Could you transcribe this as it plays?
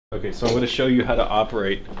Okay, so I'm going to show you how to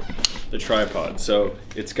operate the tripod. So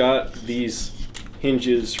it's got these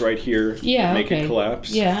hinges right here that make it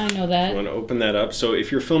collapse. Yeah, I know that. You want to open that up. So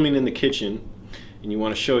if you're filming in the kitchen and you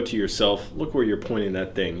want to show it to yourself, look where you're pointing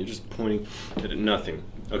that thing. You're just pointing at nothing.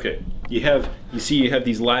 Okay, you see you have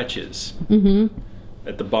these latches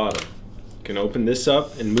at the bottom. You can open this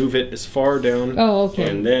up and move it as far down. Oh,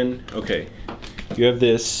 okay. And then, okay, you have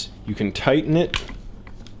this. You can tighten it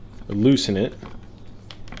or loosen it.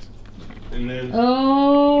 And then...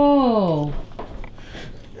 Oh.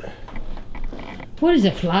 What is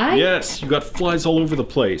it, fly? Yes, you got flies all over the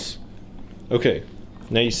place. Okay,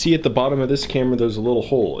 now you see at the bottom of this camera there's a little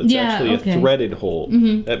hole. It's actually a threaded hole.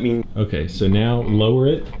 That means... Okay, so now lower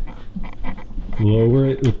it. Lower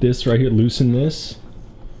it with this right here. Loosen this.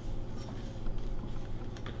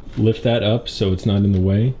 Lift that up so it's not in the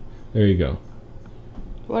way. There you go.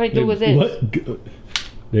 What do I do with this? What?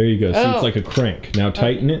 There you go. See, it's like a crank. Now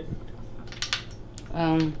tighten it.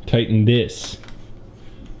 Tighten this.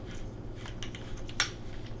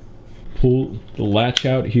 Pull the latch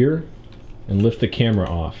out here and lift the camera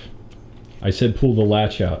off. I said pull the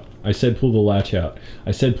latch out. I said pull the latch out.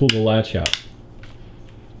 I said pull the latch out.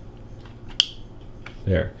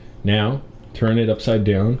 There. Now, turn it upside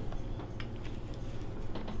down.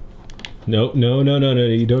 No, no, no, no, no,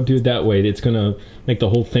 you don't do it that way. It's gonna make the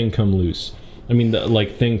whole thing come loose. I mean,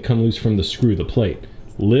 the thing come loose from the screw, the plate.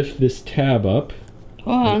 Lift this tab up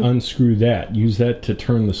and unscrew that. Use that to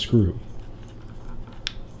turn the screw.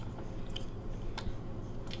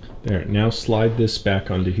 There, now slide this back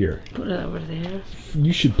onto here. Put it over there.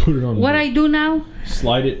 You should put it on. What I do now?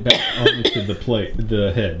 Slide it back onto the plate,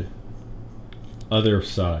 the head. Other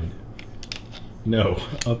side. No,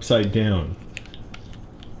 upside down.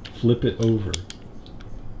 Flip it over.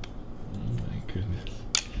 Oh my goodness.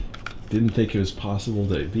 Didn't think it was possible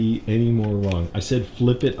to be any more wrong. I said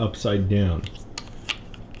flip it upside down.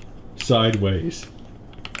 Sideways.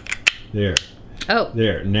 There. Oh.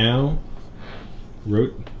 There. Now,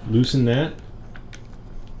 loosen that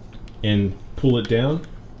and pull it down.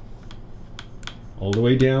 All the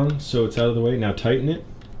way down so it's out of the way. Now tighten it.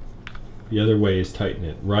 The other way is tighten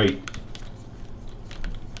it. Right.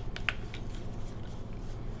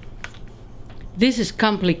 This is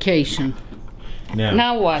complication.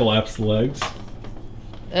 Now what? Collapse the legs.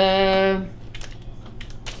 There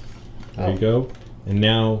you go. And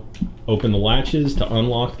now open the latches to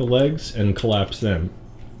unlock the legs and collapse them.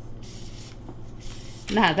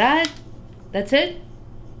 Now that's it?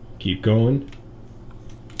 Keep going.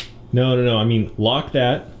 No, no, no. I mean, lock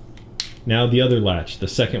that. Now the other latch, the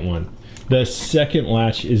second one. The second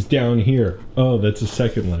latch is down here. Oh, that's a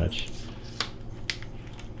second latch.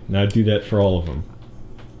 Now do that for all of them.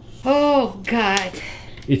 Oh, God.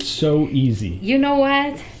 It's so easy. You know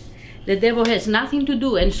what? The devil has nothing to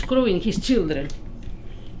do in screwing his children.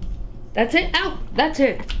 That's it? Ow! That's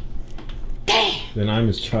it. Damn! Then I'm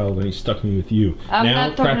his child and he stuck me with you. I'm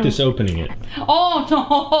now practice opening it. Oh,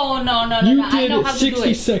 no, no, no, no. You did it.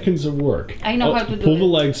 60 seconds of work. I know how to do it. Pull the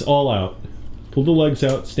legs all out. Pull the legs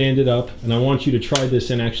out, stand it up, and I want you to try this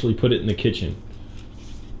and actually put it in the kitchen.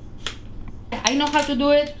 I know how to do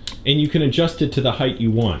it. And you can adjust it to the height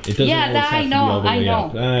you want. It doesn't always have to be all the way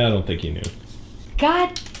up. I don't think you knew.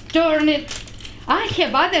 God darn it. I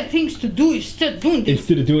have other things to do instead of doing this.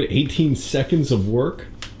 Instead of doing 18 seconds of work?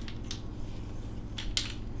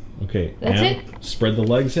 Okay, that's now it? Spread the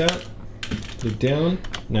legs out. Put it down.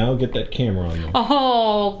 Now get that camera on there.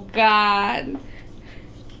 Oh, God.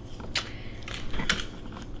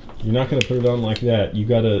 You're not going to put it on like that. You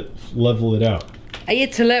got to level it out.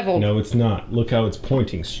 It's level. No, it's not. Look how it's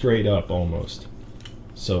pointing straight up almost.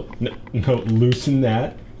 So, no, loosen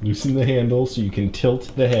that. Loosen the handle so you can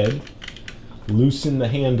tilt the head. Loosen the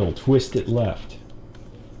handle. Twist it left.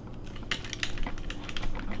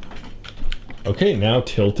 Okay, now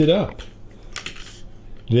tilt it up.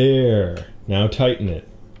 There. Now tighten it.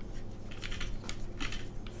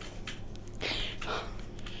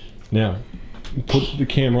 Now, put the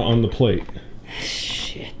camera on the plate.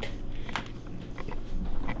 Shit.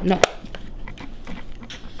 No.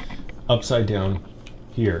 Upside down.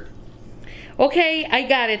 Here. Okay, I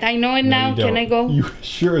got it. I know it now. Can I go? You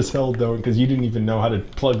sure as hell don't, because you didn't even know how to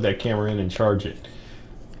plug that camera in and charge it.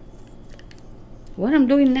 What I'm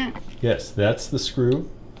doing now? Yes, that's the screw.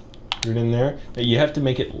 Put it in there. Now you have to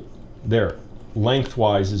make it there.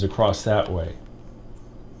 Lengthwise is across that way.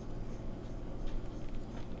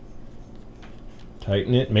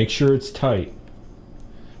 Tighten it. Make sure it's tight.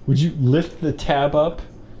 Would you lift the tab up?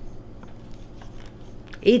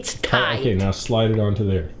 It's tight. Okay, now slide it onto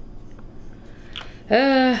there.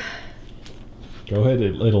 Go ahead,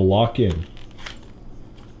 it'll lock in.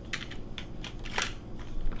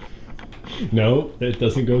 No, it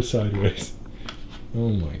doesn't go sideways. Oh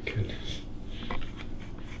my goodness.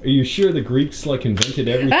 Are you sure the Greeks like invented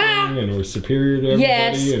everything and were superior to everybody?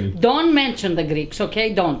 Yes. And Don't mention the Greeks,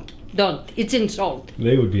 okay? Don't. It's insult.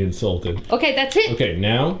 they would be insulted. Okay, that's it. Okay,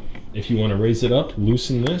 now, if you want to raise it up,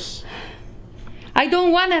 loosen this. I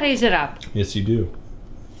don't want to raise it up. Yes, you do.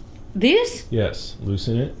 This? Yes,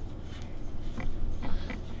 loosen it.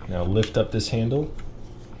 Now lift up this handle.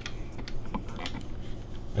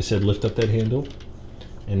 I said lift up that handle.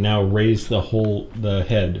 And now raise the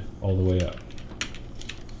head all the way up.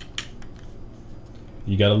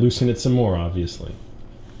 You gotta loosen it some more, obviously.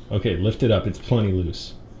 Okay, lift it up, it's plenty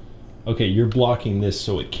loose. Okay, you're blocking this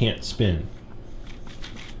so it can't spin.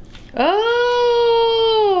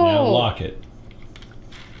 Oh! Now lock it.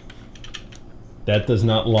 That does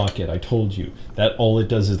not lock it, I told you. That all it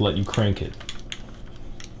does is let you crank it.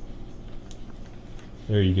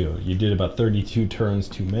 There you go. You did about 32 turns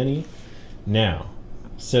too many. Now,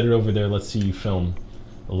 set it over there, let's see you film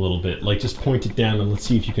a little bit. Like, just point it down and let's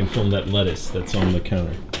see if you can film that lettuce that's on the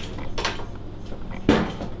counter.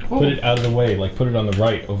 Put it out of the way, like put it on the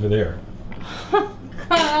right over there.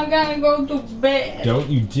 I'm gonna go to bed. Don't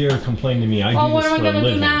you dare complain to me. I do this for a living. What am I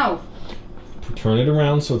gonna do now? Turn it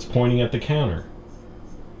around so it's pointing at the counter.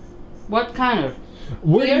 What counter?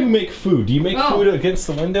 Where do you make food? Do you make Oh. food against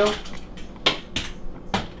the window?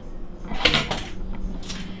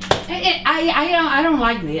 I don't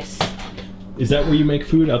like this. Is that where you make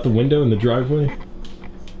food? Out the window in the driveway?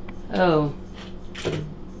 Oh.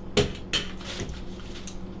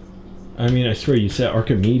 I mean, I swear, you said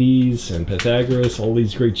Archimedes and Pythagoras, all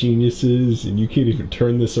these great geniuses, and you can't even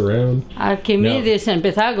turn this around? Archimedes and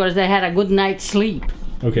Pythagoras, they had a good night's sleep.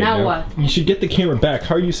 Okay, now what? You should get the camera back.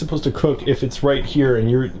 How are you supposed to cook if it's right here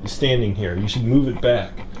and you're standing here? You should move it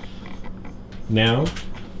back. Now,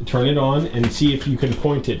 turn it on and see if you can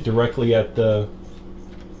point it directly at the...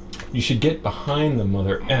 You should get behind the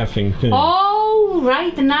mother effing thing. Oh,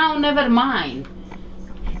 right now, never mind.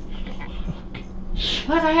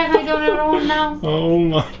 What the heck am I doing wrong now? Oh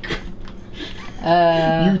my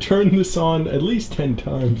god. You turned this on at least 10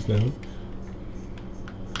 times now.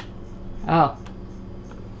 Oh.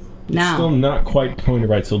 Now. Still not quite pointed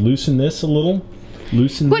right, so loosen this a little.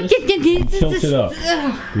 Loosen this and tilt it up.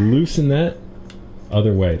 Loosen that.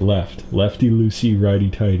 Other way, left. Lefty-loosey,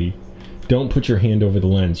 righty-tighty. Don't put your hand over the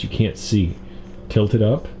lens, you can't see. Tilt it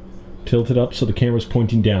up. Tilt it up so the camera's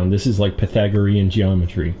pointing down. This is like Pythagorean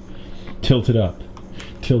geometry. Tilt it up.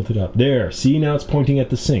 Tilt it up. There, see, now it's pointing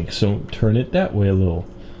at the sink, so turn it that way a little.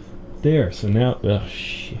 There, so now, oh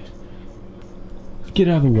shit. Get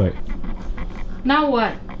out of the way. Now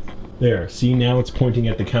what? There, see, now it's pointing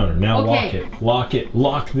at the counter. Now lock it. Lock it.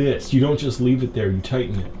 Lock this. You don't just leave it there, you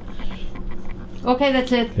tighten it. Okay,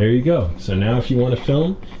 that's it. There you go. So now if you want to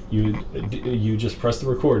film, you just press the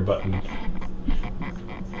record button.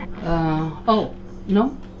 Oh,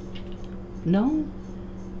 no? No?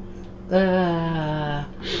 Oh,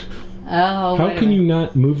 How can you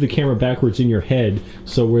not move the camera backwards in your head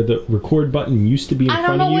so where the record button used to be in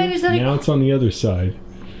front of you, now it's on the other side?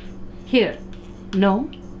 Here. No?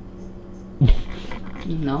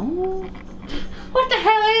 No? What the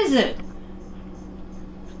hell is it?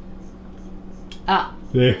 Ah.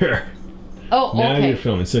 There. Oh, now okay. You're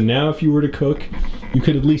filming. So now if you were to cook, you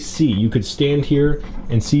could at least see. You could stand here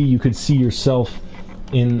and see. You could see yourself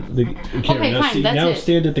in the camera. Okay, now, fine, see, that's now it.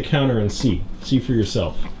 Stand at the counter and see. See for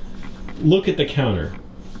yourself. Look at the counter.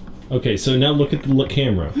 Okay, so now look at the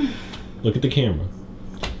camera. Look at the camera.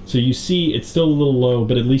 So you see it's still a little low,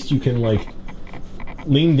 but at least you can, like,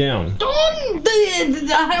 lean down.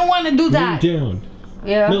 I don't want to do that. Lean down.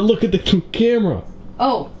 Yeah. Now look at the camera.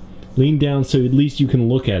 Oh. Lean down so at least you can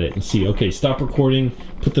look at it and see. Okay, stop recording,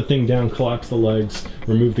 put the thing down, collapse the legs,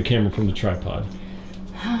 remove the camera from the tripod.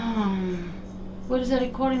 What is the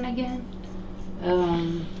recording again?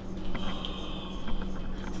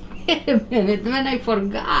 Wait a minute, man, I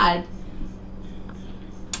forgot.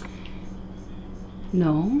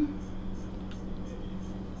 No.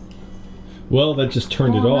 Well, that just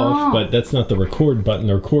turned it off, but that's not the record button.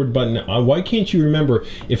 The record button, why can't you remember,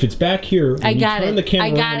 if it's back here, when you turn the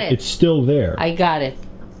camera on, it's still there. I got it.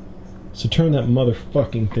 So turn that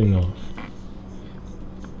motherfucking thing off.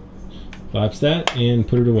 Collapse that and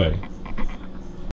put it away.